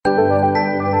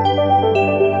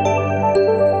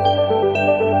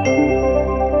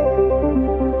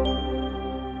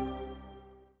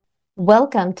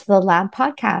Welcome to the L.A.B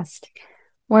podcast,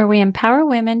 where we empower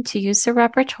women to use their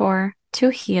repertoire to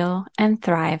heal and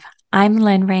thrive. I'm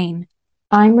Lynn Rain.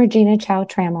 I'm Regina Chow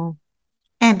Trammell.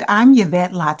 And I'm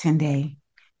Yvette Latende.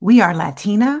 We are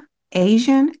Latina,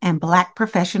 Asian, and Black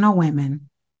professional women.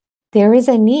 There is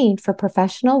a need for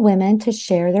professional women to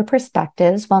share their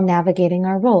perspectives while navigating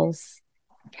our roles.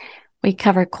 We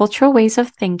cover cultural ways of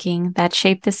thinking that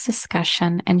shape this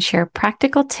discussion and share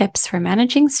practical tips for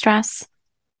managing stress,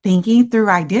 thinking through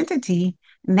identity,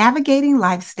 navigating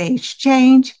life stage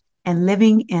change, and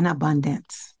living in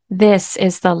abundance. This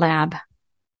is the L.A.B.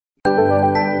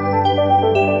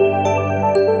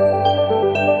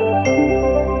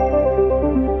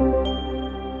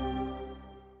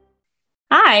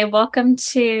 Hi, welcome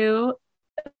to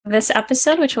this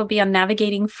episode, which will be on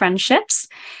navigating friendships.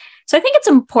 So I think it's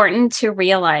important to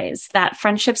realize that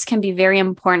friendships can be very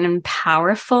important and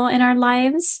powerful in our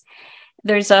lives.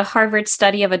 There's a Harvard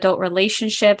study of adult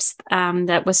relationships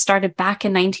that was started back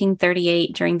in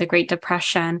 1938 during the Great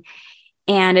Depression.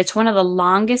 And it's one of the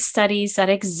longest studies that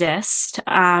exist.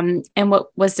 And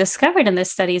what was discovered in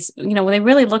this study is, they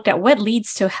really looked at what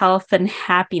leads to health and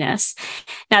happiness.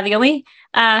 Now, the only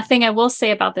thing I will say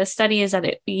about this study is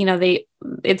that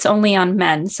it's only on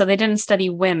men, so they didn't study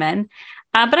women.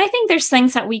 But I think there's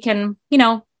things that we can,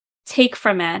 take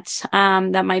from it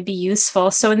that might be useful.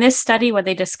 So in this study, what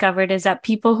they discovered is that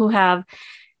people who have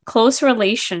close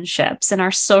relationships and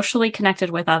are socially connected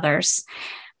with others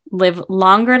live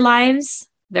longer lives,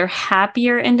 they're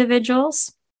happier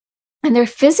individuals, and they're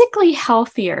physically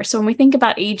healthier. So when we think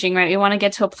about aging, right, we want to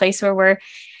get to a place where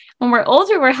when we're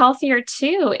older, we're healthier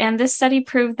too. And this study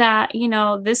proved that,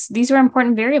 these are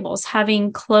important variables.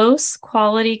 Having close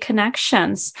quality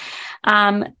connections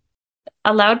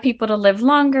allowed people to live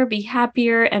longer, be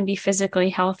happier, and be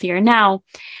physically healthier. Now,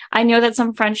 I know that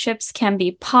some friendships can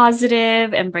be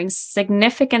positive and bring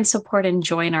significant support and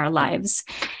joy in our lives.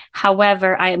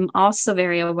 However, I am also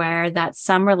very aware that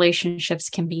some relationships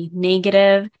can be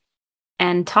negative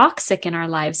and toxic in our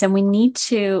lives, and we need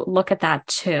to look at that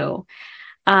too.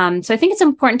 So I think it's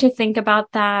important to think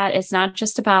about that. It's not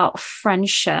just about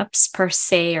friendships per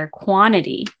se or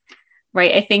quantity,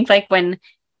 right? I think like when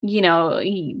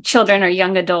children or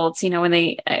young adults,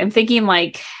 I'm thinking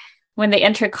like when they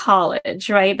enter college,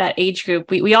 right? That age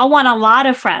group, we all want a lot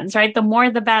of friends, right? The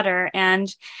more, the better.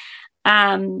 And,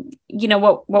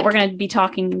 what we're going to be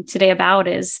talking today about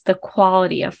is the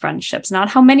quality of friendships, not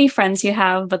how many friends you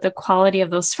have, but the quality of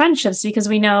those friendships, because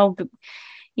we know,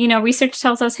 research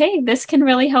tells us, hey, this can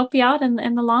really help you out in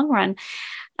the long run.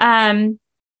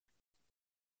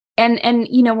 And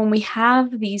when we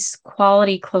have these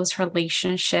quality, close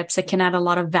relationships, it can add a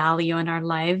lot of value in our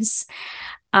lives.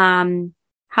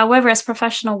 However, as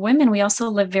professional women, we also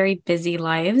live very busy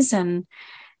lives. And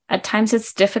at times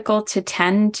it's difficult to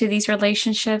tend to these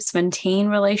relationships, maintain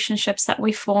relationships that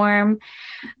we form.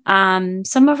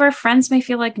 Some of our friends may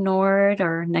feel ignored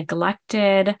or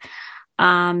neglected.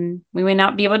 We may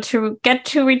not be able to get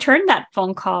to return that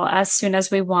phone call as soon as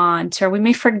we want, or we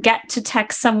may forget to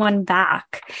text someone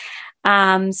back.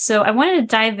 So I wanted to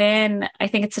dive in. I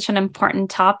think it's such an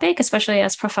important topic, especially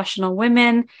as professional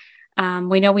women.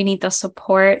 We know we need the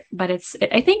support, but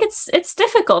I think it's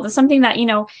difficult. It's something that,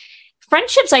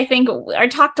 friendships, I think, are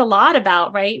talked a lot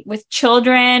about, right? With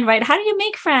children, right? How do you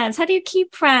make friends? How do you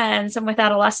keep friends? And with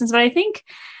adolescents, but I think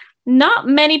not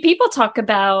many people talk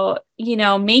about,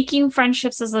 making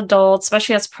friendships as adults,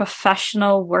 especially as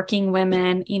professional working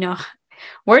women.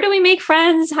 Where do we make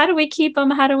friends? How do we keep them?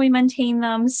 How do we maintain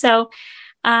them? So,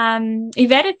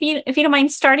 Yvette, if you don't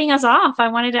mind starting us off, I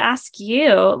wanted to ask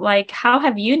you, like, how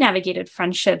have you navigated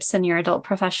friendships in your adult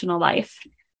professional life?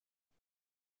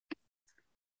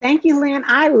 Thank you, Lynn.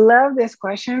 I love this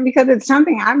question because it's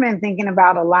something I've been thinking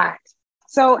about a lot.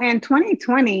 So in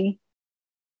 2020,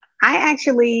 I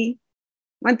actually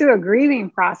went through a grieving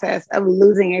process of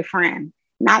losing a friend,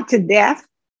 not to death,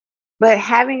 but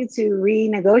having to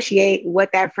renegotiate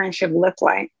what that friendship looked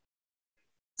like.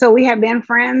 So we have been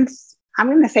friends, I'm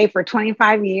going to say, for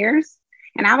 25 years.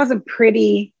 And I was a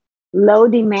pretty low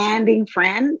demanding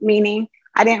friend, meaning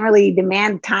I didn't really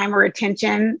demand time or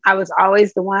attention. I was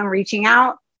always the one reaching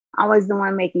out, always the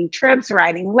one making trips,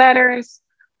 writing letters.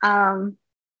 And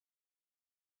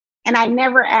I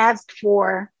never asked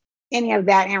for any of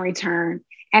that in return.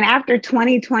 And after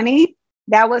 2020,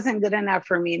 that wasn't good enough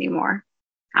for me anymore.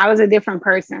 I was a different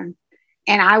person.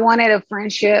 And I wanted a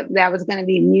friendship that was going to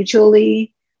be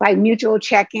mutual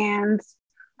check-ins,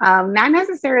 not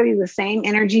necessarily the same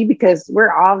energy, because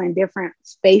we're all in different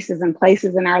spaces and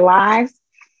places in our lives.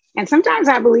 And sometimes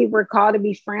I believe we're called to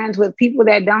be friends with people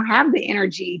that don't have the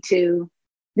energy to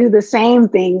do the same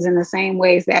things in the same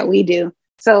ways that we do.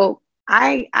 So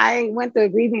I went through a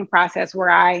grieving process where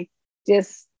I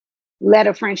just let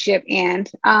a friendship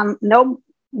end. No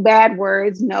bad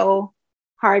words, no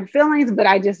hard feelings, but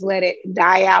I just let it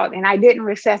die out. And I didn't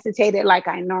resuscitate it like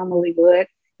I normally would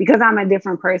because I'm a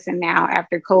different person now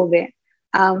after COVID.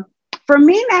 For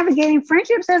me, navigating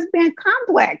friendships has been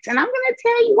complex, and I'm going to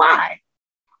tell you why.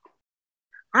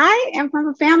 I am from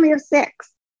a family of 6,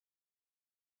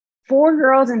 4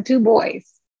 girls and 2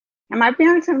 boys. And my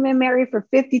parents have been married for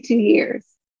 52 years.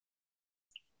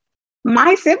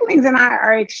 My siblings and I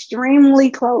are extremely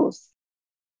close.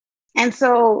 And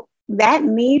so that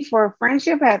need for a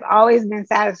friendship has always been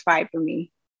satisfied for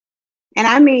me. And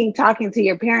I mean, talking to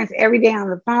your parents every day on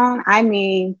the phone. I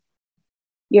mean,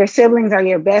 your siblings are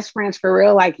your best friends for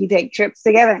real. Like you take trips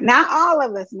together. Not all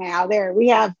of us now. We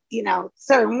have,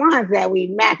 certain ones that we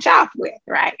match off with,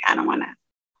 right? I don't want to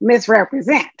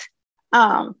misrepresent.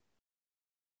 But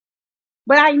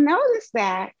I noticed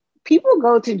that people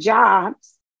go to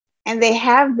jobs and they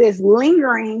have this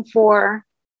lingering for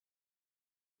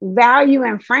value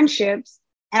and friendships.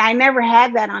 And I never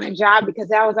had that on a job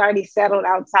because I was already settled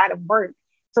outside of work.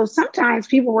 So sometimes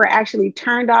people were actually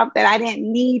turned off that I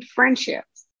didn't need friendships.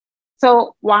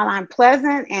 So while I'm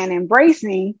pleasant and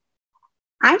embracing,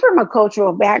 I'm from a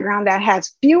cultural background that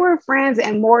has fewer friends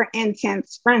and more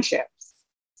intense friendships,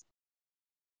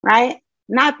 right?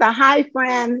 Not the high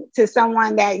friend to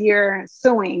someone that you're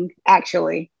suing,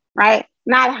 actually, right?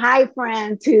 Not high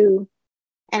friend to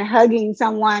and hugging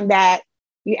someone that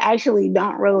you actually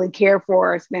don't really care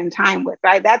for or spend time with,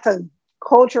 right? That's a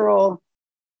cultural,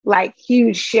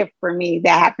 huge shift for me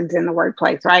that happens in the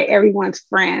workplace, right? Everyone's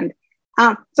friend.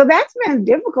 So that's been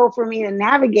difficult for me to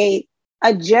navigate,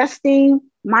 adjusting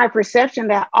my perception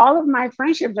that all of my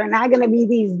friendships are not going to be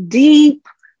these deep,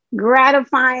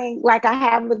 gratifying, like I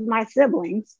have with my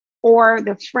siblings, or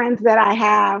the friends that I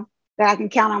have that I can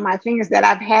count on my fingers that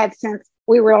I've had since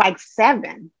we were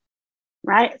 7,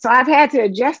 right? So I've had to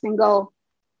adjust and go,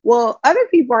 well, other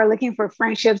people are looking for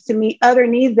friendships to meet other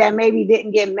needs that maybe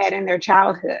didn't get met in their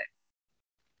childhood,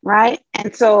 right?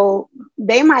 And so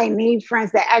they might need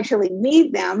friends that actually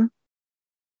need them.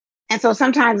 And so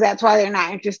sometimes that's why they're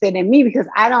not interested in me because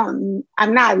I'm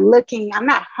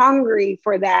not hungry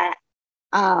for that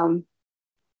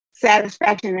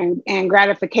satisfaction and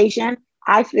gratification.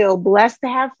 I feel blessed to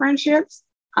have friendships.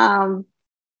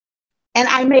 And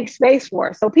I make space for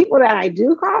it. So people that I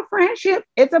do call friendship,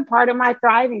 it's a part of my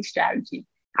thriving strategy.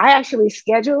 I actually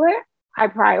schedule it. I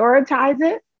prioritize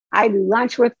it. I do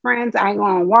lunch with friends. I go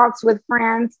on walks with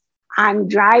friends. I'm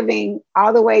driving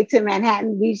all the way to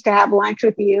Manhattan Beach to have lunch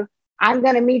with you. I'm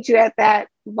going to meet you at that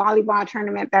volleyball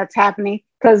tournament that's happening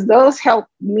because those help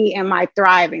me in my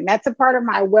thriving. That's a part of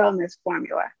my wellness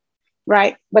formula,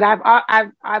 right? But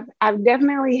I've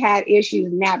definitely had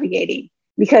issues navigating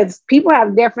because people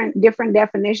have different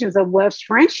definitions of what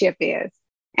friendship is.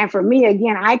 And for me,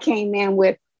 again, I came in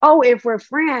with, if we're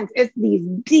friends, it's these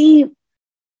deep,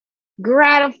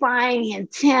 gratifying,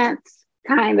 intense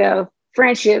kind of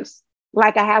friendships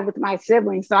like I have with my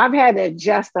siblings. So I've had to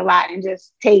adjust a lot and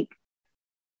just take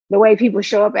the way people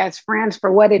show up as friends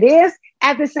for what it is.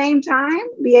 At the same time,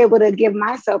 be able to give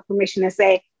myself permission to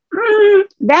say,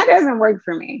 that doesn't work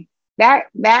for me.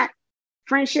 That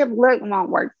friendship look won't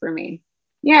work for me.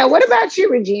 Yeah. What about you,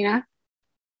 Regina?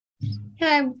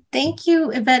 Yeah, thank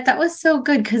you, Yvette. That was so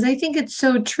good because I think it's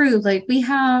so true. We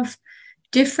have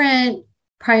different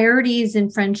priorities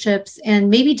in friendships and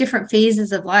maybe different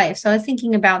phases of life. So I was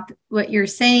thinking about what you're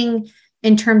saying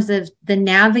in terms of the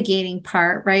navigating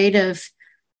part, right? Of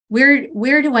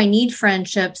where do I need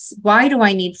friendships? Why do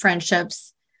I need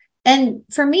friendships? And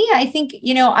for me, I think,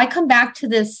 I come back to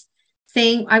this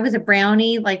thing. I was a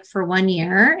brownie for 1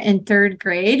 year in 3rd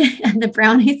grade. And the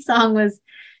brownie song was,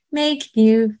 make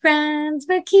new friends,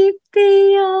 but keep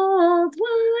the old.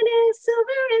 One is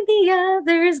silver and the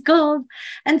other is gold.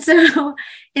 And so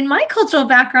in my cultural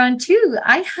background too,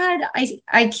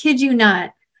 I kid you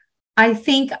not, I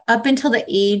think up until the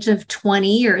age of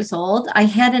 20 years old, I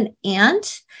had an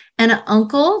aunt and an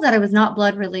uncle that I was not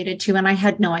blood related to. And I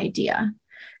had no idea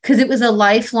because it was a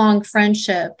lifelong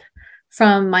friendship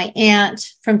from my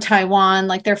aunt from Taiwan,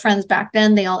 they're friends back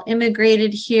then. They all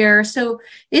immigrated here. So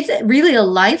it's really a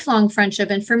lifelong friendship.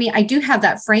 And for me, I do have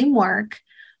that framework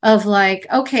of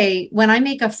okay, when I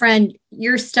make a friend,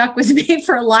 you're stuck with me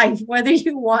for life, whether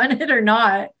you want it or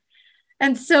not.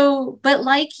 And so, but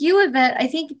like you, Yvette, I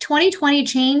think 2020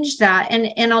 changed that.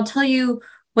 And I'll tell you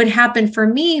what happened for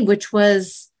me, which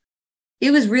was,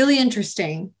 it was really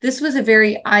interesting. This was a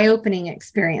very eye-opening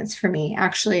experience for me,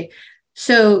 actually.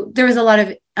 So there was a lot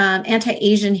of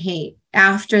anti-Asian hate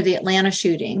after the Atlanta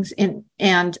shootings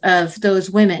and of those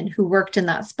women who worked in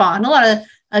that spa. And a lot of,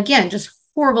 again, just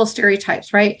horrible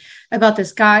stereotypes, right? About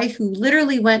this guy who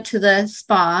literally went to the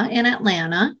spa in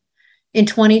Atlanta in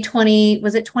 2020.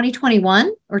 Was it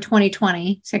 2021 or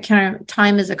 2020? So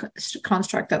time is a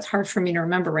construct that's hard for me to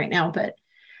remember right now, but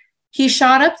he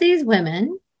shot up these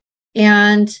women,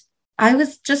 and I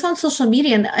was just on social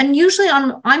media, and usually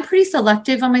I'm pretty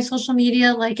selective on my social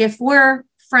media. Like if we're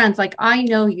friends, like I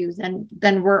know you,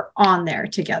 then we're on there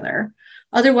together.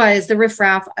 Otherwise, the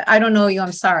riffraff, I don't know you,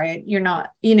 I'm sorry, you're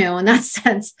not, in that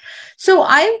sense. So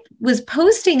I was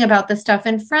posting about this stuff,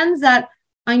 and friends that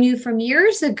I knew from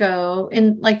years ago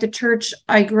in like the church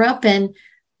I grew up in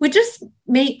would just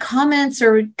make comments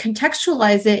or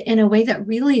contextualize it in a way that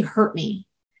really hurt me.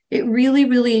 It really,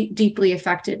 really deeply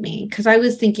affected me because I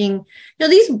was thinking,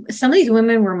 some of these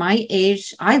women were my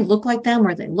age. I look like them,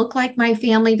 or they look like my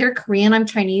family. They're Korean, I'm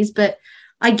Chinese, but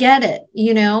I get it,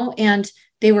 and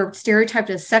they were stereotyped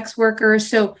as sex workers.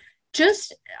 So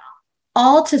just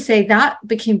all to say that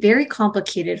became very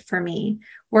complicated for me,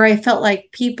 where I felt like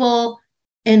people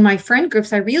in my friend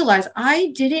groups, I realized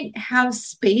I didn't have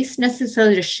space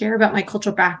necessarily to share about my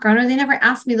cultural background, or they never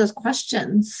asked me those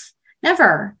questions.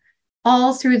 Never.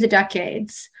 All through the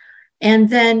decades. And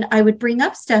then I would bring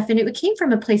up stuff, and it came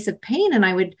from a place of pain, and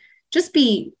I would just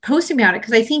be posting about it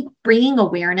because I think bringing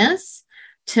awareness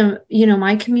to,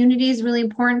 my community is really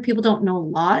important. People don't know a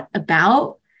lot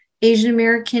about Asian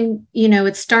American,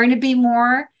 it's starting to be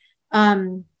more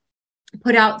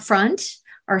put out front,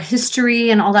 our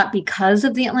history and all that because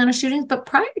of the Atlanta shootings. But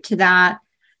prior to that,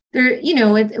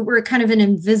 we're kind of an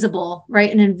invisible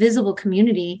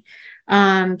community,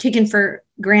 taken for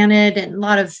granted, and a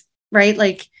lot of,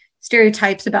 like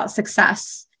stereotypes about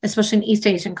success, especially in East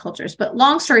Asian cultures. But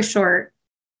long story short,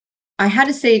 I had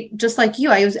to say, just like you,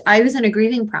 I was in a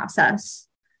grieving process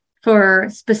for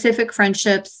specific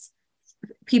friendships,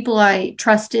 people I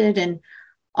trusted. And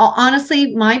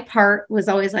honestly, my part was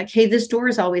always like, hey, this door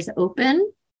is always open,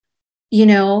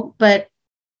 but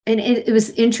it was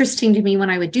interesting to me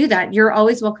when I would do that. You're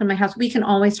always welcome in my house. We can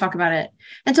always talk about it.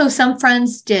 And so some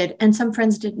friends did, and some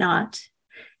friends did not.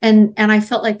 And I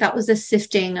felt like that was a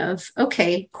sifting of,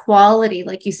 okay, quality,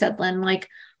 like you said, Lynn, like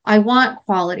I want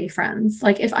quality friends.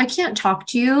 Like if I can't talk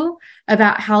to you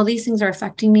about how these things are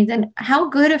affecting me, then how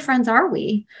good of friends are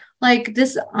we? Like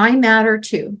this, I matter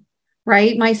too,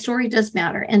 right? My story does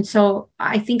matter. And so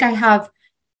I think I have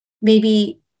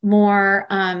maybe more,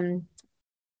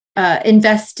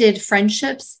 invested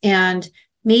friendships, and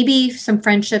maybe some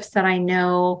friendships that I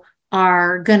know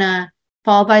are gonna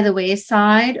fall by the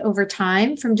wayside over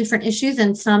time from different issues,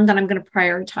 and some that I'm going to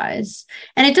prioritize.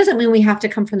 And it doesn't mean we have to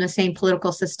come from the same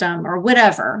political system or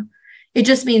whatever. It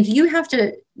just means we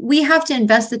have to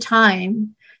invest the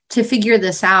time to figure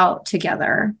this out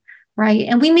together, right?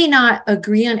 And we may not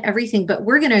agree on everything, but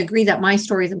we're going to agree that my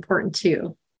story is important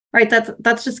too, right?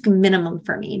 That's just a minimum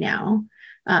for me now.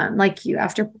 Like you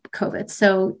after COVID.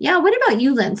 So yeah, what about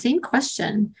you, Lynn? Same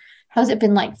question. How's it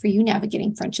been like for you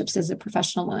navigating friendships as a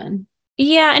professional woman?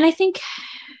 Yeah. And I think,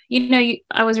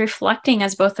 I was reflecting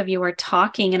as both of you were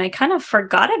talking, and I kind of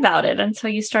forgot about it until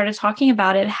you started talking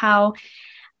about it, how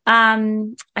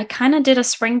I kind of did a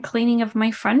spring cleaning of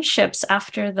my friendships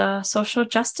after the social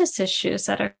justice issues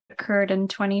that occurred in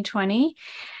 2020.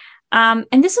 And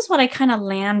this is what I kind of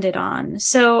landed on.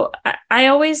 So I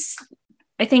always,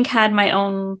 I think, had my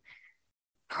own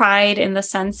pride in the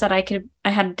sense that I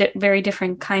had very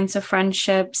different kinds of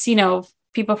friendships,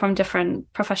 people from different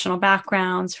professional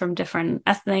backgrounds, from different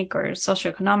ethnic or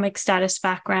socioeconomic status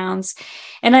backgrounds.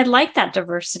 And I liked that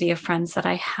diversity of friends that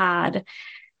I had.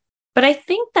 But I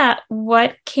think that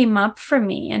what came up for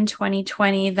me in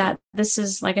 2020, that this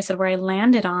is, like I said, where I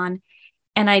landed on,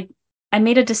 and I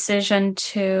made a decision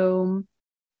to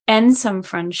end some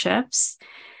friendships.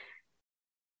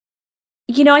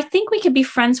 I think we could be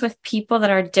friends with people that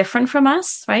are different from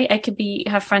us, right? I could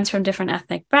have friends from different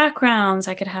ethnic backgrounds.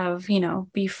 I could have,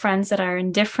 be friends that are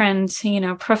in different,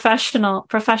 professional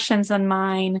professions than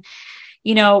mine.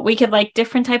 We could like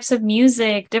different types of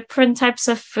music, different types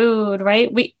of food,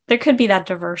 right? There could be that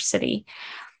diversity,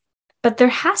 but there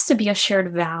has to be a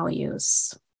shared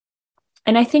values.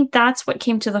 And I think that's what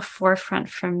came to the forefront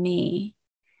for me,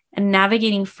 and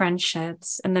navigating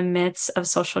friendships in the midst of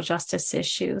social justice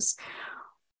issues.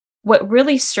 What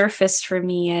really surfaced for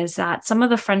me is that some of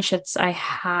the friendships I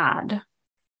had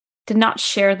did not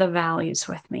share the values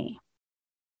with me.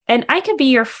 And I could be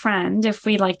your friend if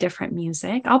we like different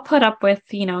music. I'll put up with,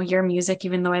 your music,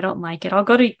 even though I don't like it. I'll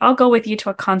go with you to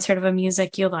a concert of a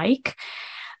music you like.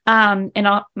 And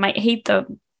I might hate the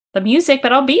the music,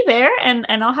 but I'll be there and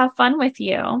I'll have fun with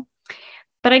you.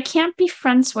 But I can't be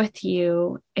friends with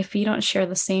you if you don't share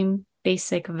the same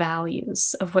basic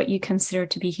values of what you consider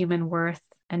to be human worth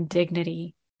and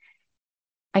dignity.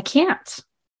 I can't.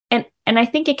 And I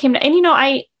think it came to, and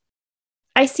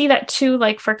I see that too,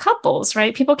 like for couples,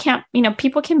 right? People can't,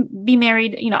 people can be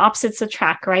married, opposites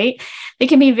attract, right? They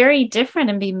can be very different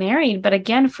and be married. But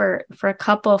again, for a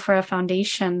couple, for a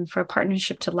foundation, for a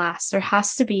partnership to last, there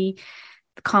has to be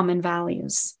common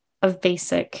values of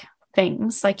basic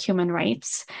things like human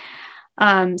rights.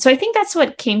 So I think that's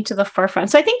what came to the forefront.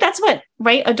 So I think that's what,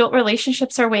 right? Adult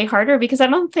relationships are way harder because I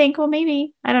don't think, well,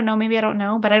 maybe I don't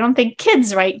know, but I don't think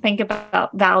kids, right, think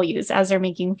about values as they're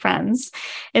making friends.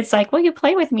 It's like, well, you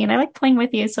play with me and I like playing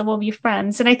with you, so we'll be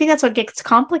friends. And I think that's what gets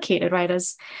complicated, right?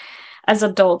 As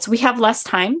adults, we have less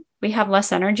time, we have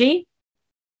less energy,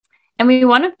 and we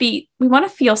want to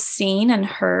feel seen and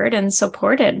heard and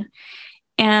supported.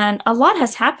 And a lot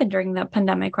has happened during the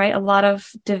pandemic, right? A lot of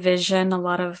division, a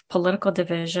lot of political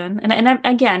division. And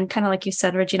again, kind of like you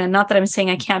said, Regina, not that I'm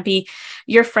saying I can't be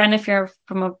your friend if you're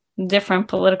from a different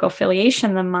political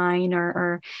affiliation than mine,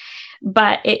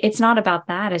 but it's not about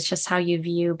that. It's just how you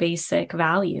view basic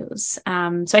values.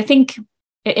 So I think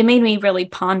it made me really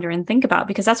ponder and think about,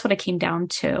 because that's what it came down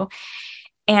to.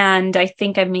 And I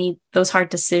think I made those hard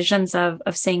decisions of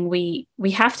saying we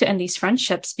have to end these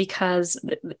friendships, because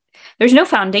there's no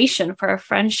foundation for a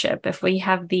friendship if we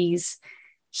have these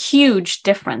huge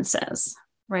differences,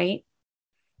 right?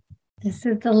 This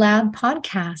is the L.A.B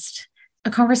podcast,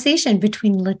 a conversation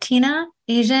between Latina,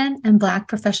 Asian, and Black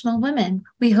professional women.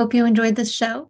 We hope you enjoyed this show.